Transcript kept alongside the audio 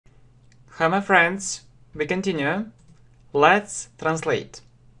Hi, my friends. We continue. Let's translate.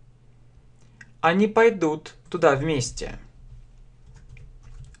 Они пойдут туда вместе.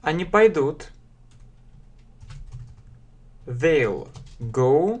 Они пойдут. They'll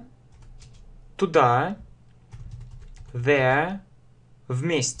go. Туда. There.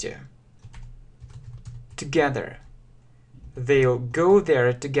 Вместе. Together. They'll go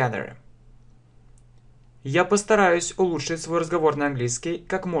there together. Я постараюсь улучшить свой разговор на английский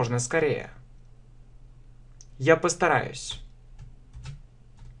как можно скорее. Я постараюсь.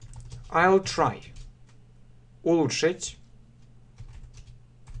 I'll try. Улучшить.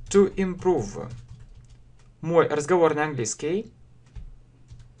 To improve. Мой разговор на английский.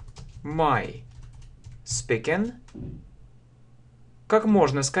 My speaking. Как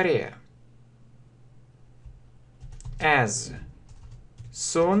можно скорее. As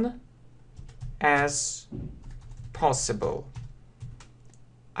soon as possible.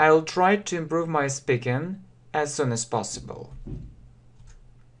 I'll try to improve my speaking as soon as possible.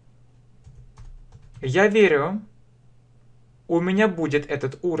 Я верю, у меня будет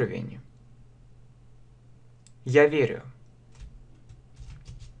этот уровень. Я верю.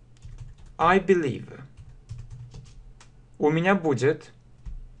 I believe. У меня будет.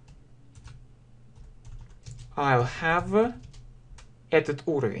 I'll have этот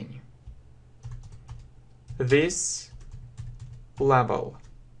уровень. This level.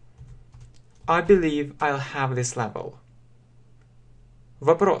 I believe I'll have this level.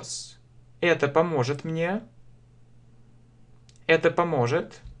 Вопрос. Это поможет мне? Это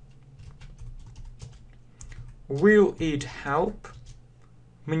поможет? Will it help?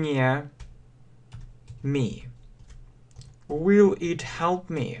 Мне. Me. Will it help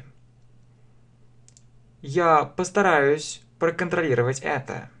me? Я постараюсь проконтролировать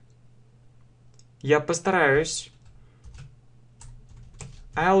это. Я постараюсь.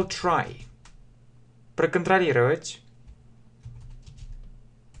 I'll try. Проконтролировать.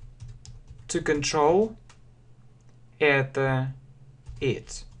 To control. Это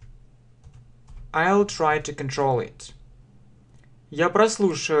it. I'll try to control it. Я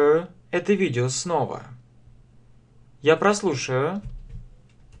прослушаю это видео снова. Я прослушаю.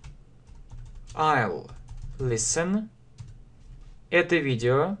 I'll listen. Это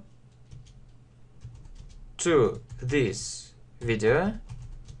видео. To this video.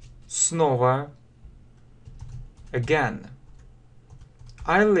 Снова. Again.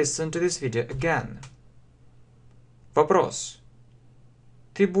 I'll listen to this video again. Вопрос.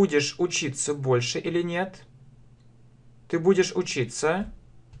 Ты будешь учиться больше или нет? Ты будешь учиться?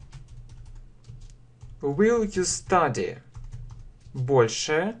 Will you study?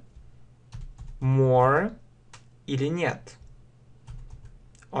 Больше? More? Или нет?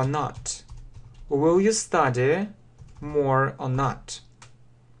 Or not? Will you study more or not?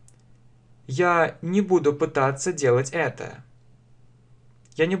 Я не буду пытаться делать это.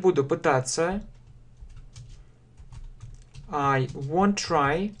 Я не буду пытаться. I won't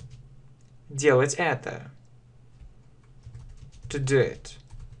try делать это. To do it.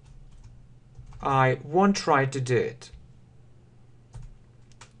 I won't try to do it.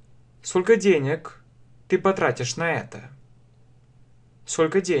 Сколько денег ты потратишь на это?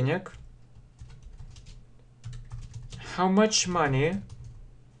 Сколько денег? How much money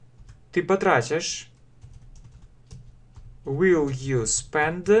ты потратишь? Will you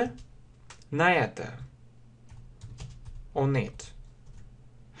spend на это? On it.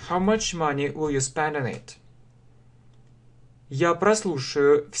 How much money will you spend on it? Я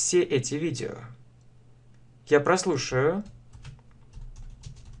прослушаю все эти видео. Я прослушаю.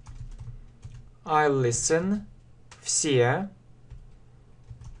 I'll listen. Все.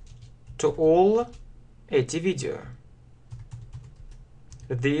 To all эти видео.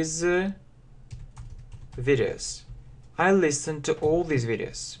 These videos. I'll listen to all these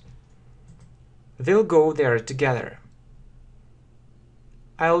videos. They'll go there together.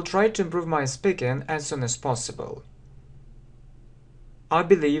 I'll try to improve my speaking as soon as possible. I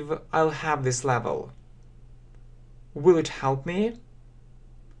believe I'll have this level. Will it help me?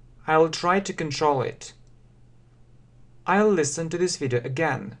 I'll try to control it. I'll listen to this video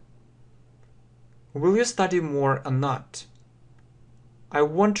again. Will you study more or not? I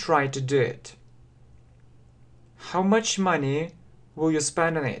won't try to do it. How much money will you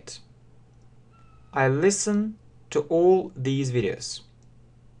spend on it? I'll listen to all these videos.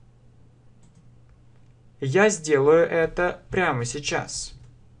 Я сделаю это прямо сейчас.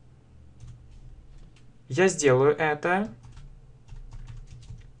 Я сделаю это.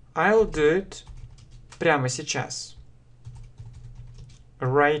 I'll do it прямо сейчас.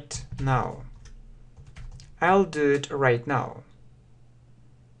 Right now. I'll do it right now.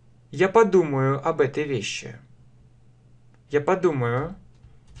 Я подумаю об этой вещи. Я подумаю.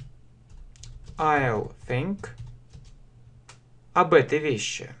 I'll think об этой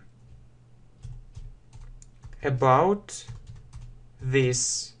вещи. About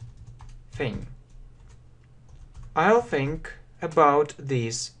this thing. I'll think about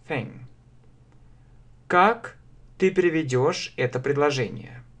this thing. Как ты переведешь это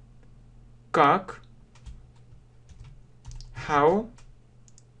предложение? Как? How?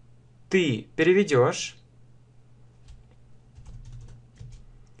 Ты переведешь?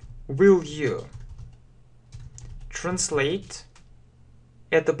 Will you translate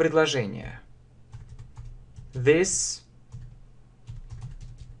это предложение? This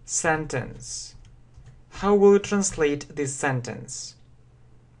sentence. How will you translate this sentence?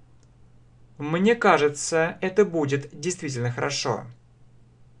 Мне кажется, это будет действительно хорошо.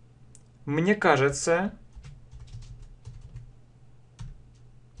 Мне кажется,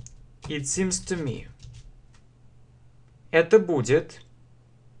 it seems to me. Это будет,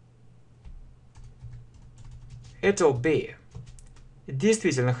 it'll be,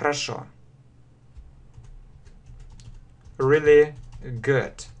 действительно хорошо. Really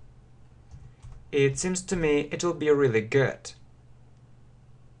good. It seems to me it'll be really good.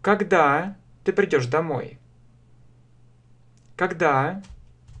 Когда ты придешь домой? Когда?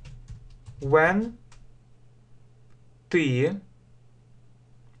 When? Ты?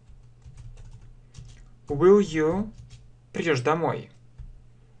 Will you? Придешь домой.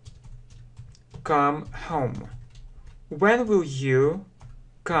 Come home. When will you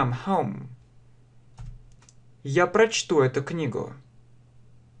come home? Я прочту эту книгу.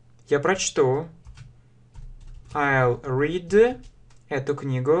 Я прочту. I'll read эту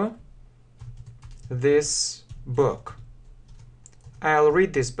книгу. This book. I'll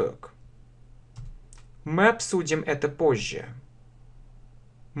read this book. Мы обсудим это позже.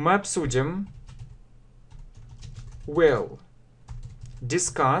 Мы обсудим. Will.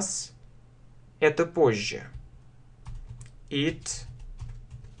 Discuss. Это позже. It.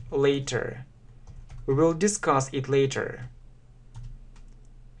 Later. We will discuss it later.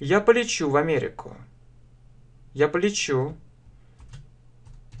 Я полечу в Америку. Я полечу.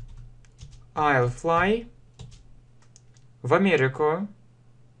 I'll fly. В Америку.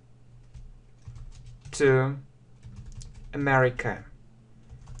 To America.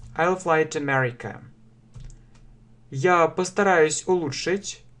 I'll fly to America. Я постараюсь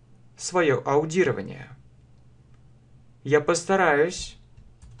улучшить свое аудирование. Я постараюсь.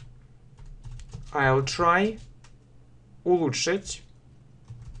 I'll try. Улучшить.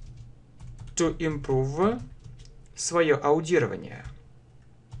 To improve. Свое аудирование.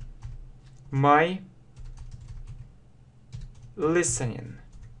 My listening.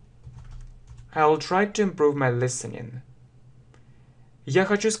 I'll try to improve my listening. Я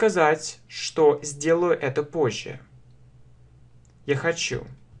хочу сказать, что сделаю это позже. Я хочу.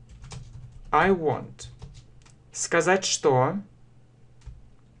 I want. Сказать что.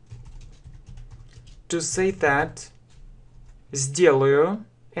 To say that. Сделаю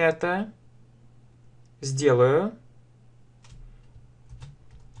это. Сделаю.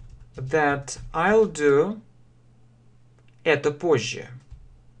 That I'll do. Это позже.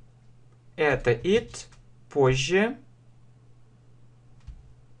 Это it. Позже.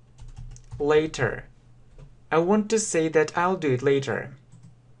 Later. I want to say that I'll do it later.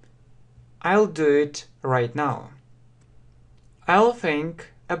 I'll do it right now. I'll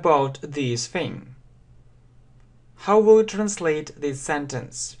think about this thing. How will you translate this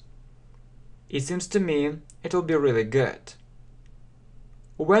sentence? It seems to me it'll be really good.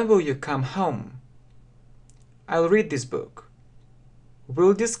 When will you come home? I'll read this book.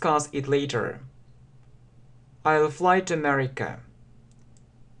 We'll discuss it later. I'll fly to America.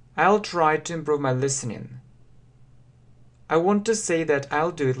 I'll try to improve my listening. I want to say that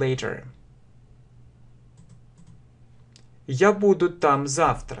I'll do it later. Я буду там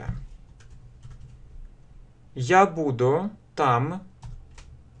завтра. Я буду там.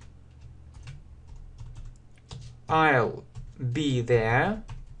 I'll be there.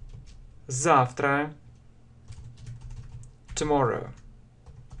 Завтра. Tomorrow.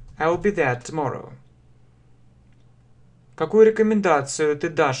 I'll be there tomorrow. Какую рекомендацию ты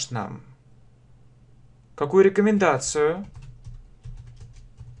дашь нам? Какую рекомендацию?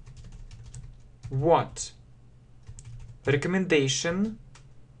 What? Recommendation.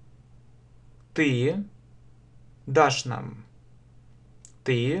 Ты дашь нам.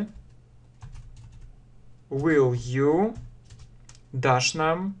 Ты. Will you дашь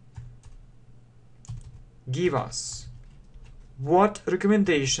нам. Give us. What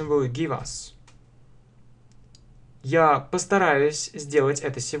recommendation will you give us? Я постараюсь сделать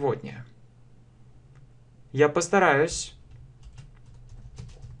это сегодня. Я постараюсь.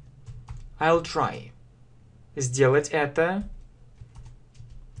 I'll try. Сделать это.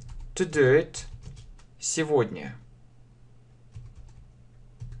 To do it. Сегодня.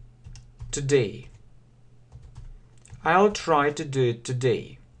 Today. I'll try to do it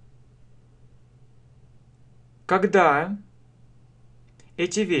today. Когда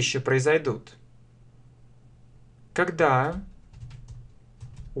эти вещи произойдут? Когда,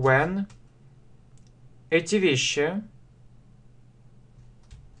 when, эти вещи,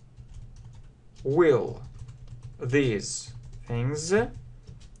 will, these things,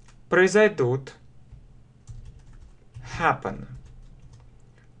 произойдут, happen.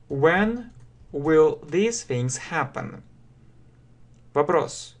 When will these things happen?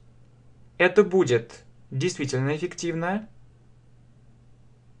 Вопрос. Это будет действительно эффективно?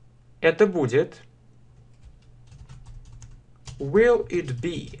 Это будет. Will it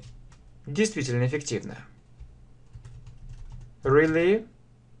be? Действительно эффективно. Really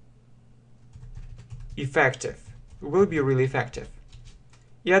effective. Will be really effective.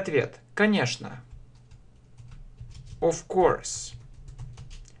 И ответ. Конечно. Of course.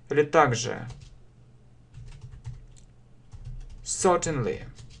 Или также. Certainly.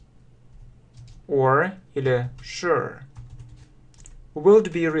 Or или sure. Will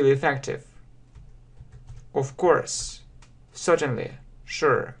it be really effective? Of course. Certainly.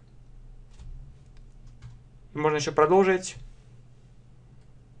 Sure. Можно еще продолжить.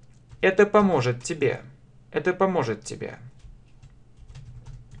 Это поможет тебе. Это поможет тебе.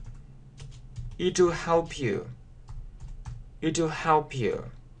 It will help you. It will help you.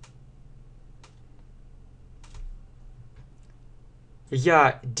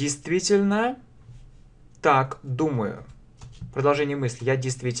 Я действительно так думаю. Продолжение мысли. Я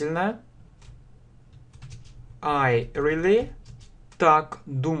действительно. I really так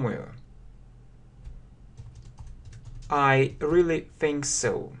думаю. I really think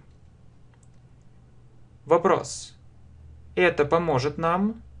so. Вопрос. Это поможет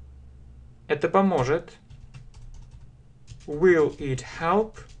нам? Это поможет. Will it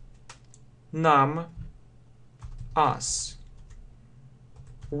help? Нам. Us.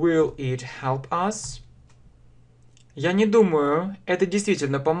 Will it help us? Я не думаю, это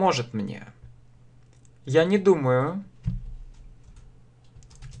действительно поможет мне. Я не думаю.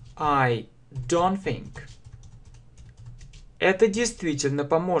 I don't think. Это действительно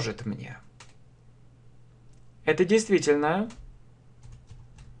поможет мне. Это действительно.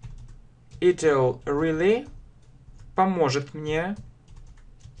 It'll really поможет мне.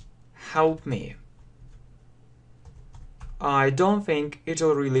 Help me. I don't think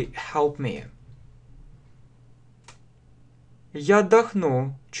it'll really help me. Я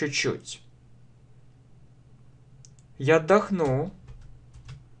отдохну чуть-чуть. Я отдохну.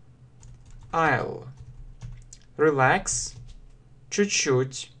 I'll relax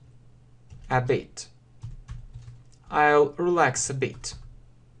чуть-чуть. A bit. I'll relax a bit.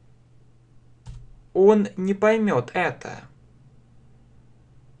 Он не поймет это.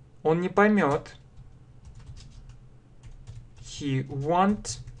 Он не поймет. He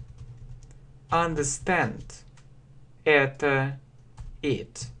won't understand это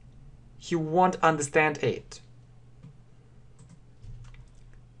it. He won't understand it.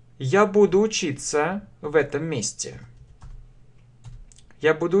 Я буду учиться в этом месте.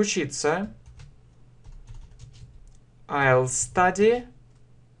 Я буду учиться. I'll study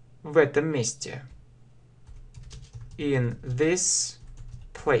в этом месте. In this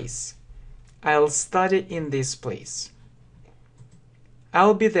place. I'll study in this place.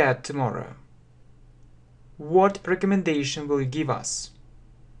 I'll be there tomorrow. What recommendation will you give us?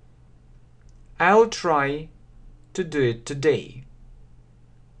 I'll try to do it today.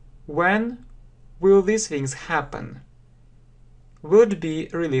 When will these things happen? Will it be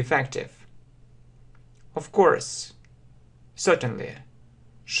really effective? Of course. Certainly.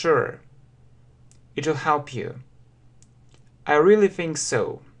 Sure. It will help you. I really think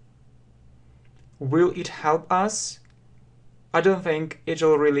so. Will it help us? I don't think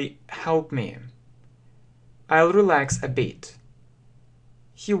it'll really help me. I'll relax a bit.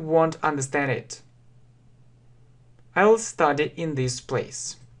 He won't understand it. I'll study in this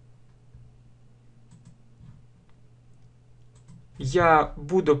place. Я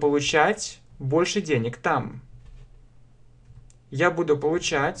буду получать больше денег там. Я буду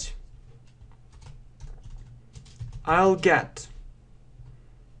получать. I'll get.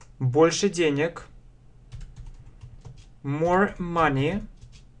 Больше денег. More money.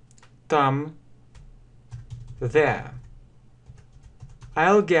 Там. There.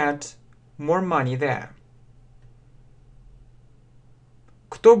 I'll get more money there.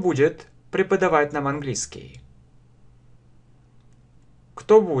 Кто будет преподавать нам английский?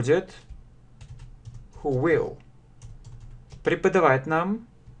 Кто будет, who will, преподавать нам,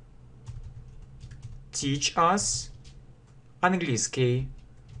 teach us, английский,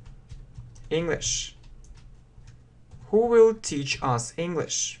 English. Who will teach us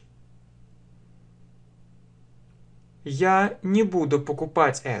English? Я не буду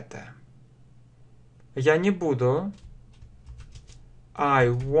покупать это. Я не буду. I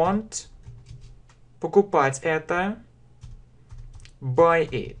won't покупать это. Buy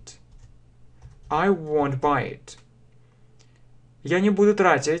it. I won't buy it. Я не буду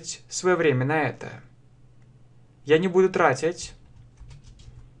тратить свое время на это. Я не буду тратить.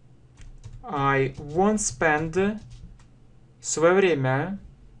 I won't spend свое время.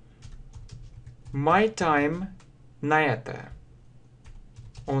 My time на это.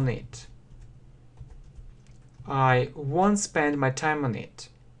 On it. I won't spend my time on it.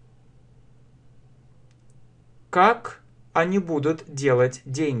 Как они будут делать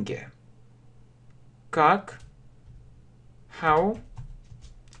деньги? Как? How?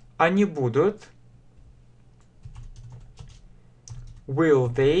 Они будут.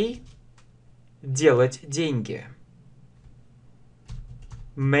 Will they делать деньги?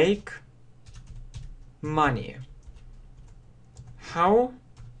 Make money. How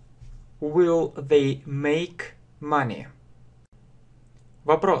will they make money?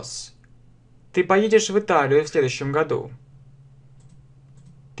 Вопрос. Ты поедешь в Италию в следующем году?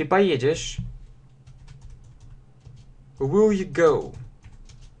 Ты поедешь? Will you go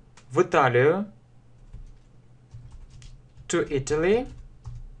в Италию? To Italy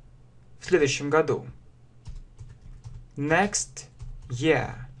в следующем году. Next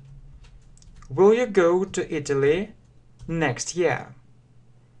year. Will you go to Italy next year?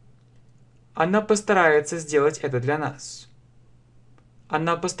 Она постарается сделать это для нас.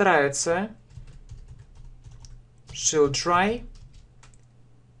 Она постарается. She'll try.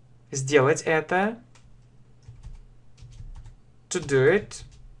 Сделать это. To do it.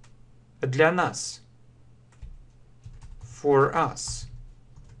 Для нас. For us.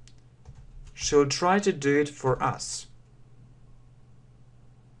 She'll try to do it for us.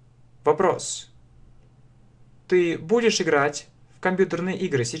 Вопрос. Ты будешь играть в компьютерные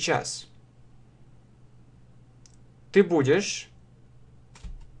игры сейчас? Ты будешь.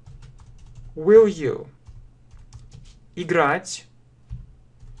 Will you играть,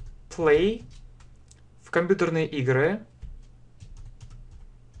 play, в компьютерные игры,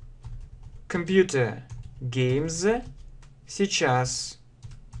 computer games, сейчас,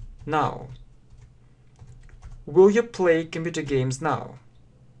 now. Will you play computer games now?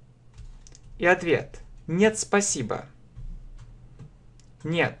 И ответ. Нет, спасибо.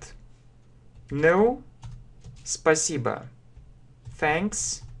 Нет. No, спасибо.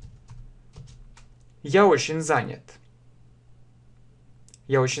 Thanks. Я очень занят.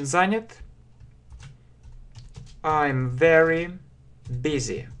 Я очень занят. I'm very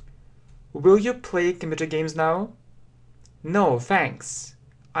busy. Will you play computer games now? No, thanks.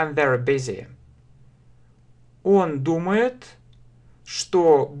 I'm very busy. Он думает,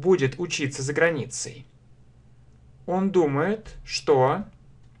 что будет учиться за границей. Он думает, что...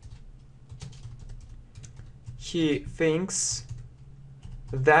 He thinks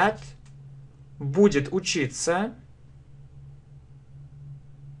that будет учиться.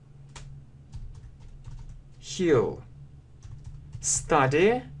 He'll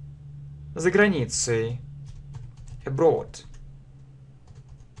study за границей. Abroad.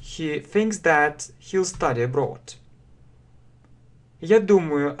 He thinks that he'll study abroad. Я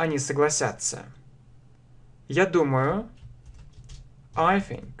думаю, они согласятся. Я думаю. I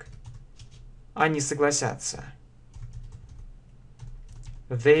think. Они согласятся.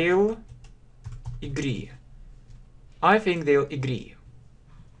 They'll agree. I think they'll agree.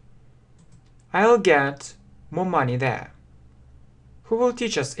 I'll get more money there. Who will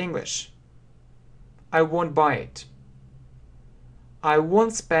teach us English? I won't buy it. I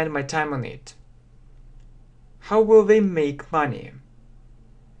won't spend my time on it. How will they make money?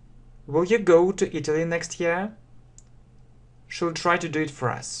 Will you go to Italy next year? She'll try to do it for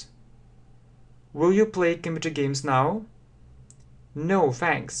us. Will you play computer games now? No,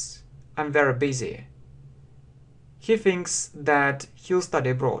 thanks. I'm very busy. He thinks that he'll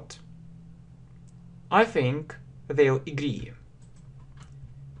study abroad. I think they'll agree.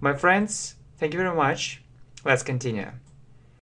 My friends, thank you very much. Let's continue.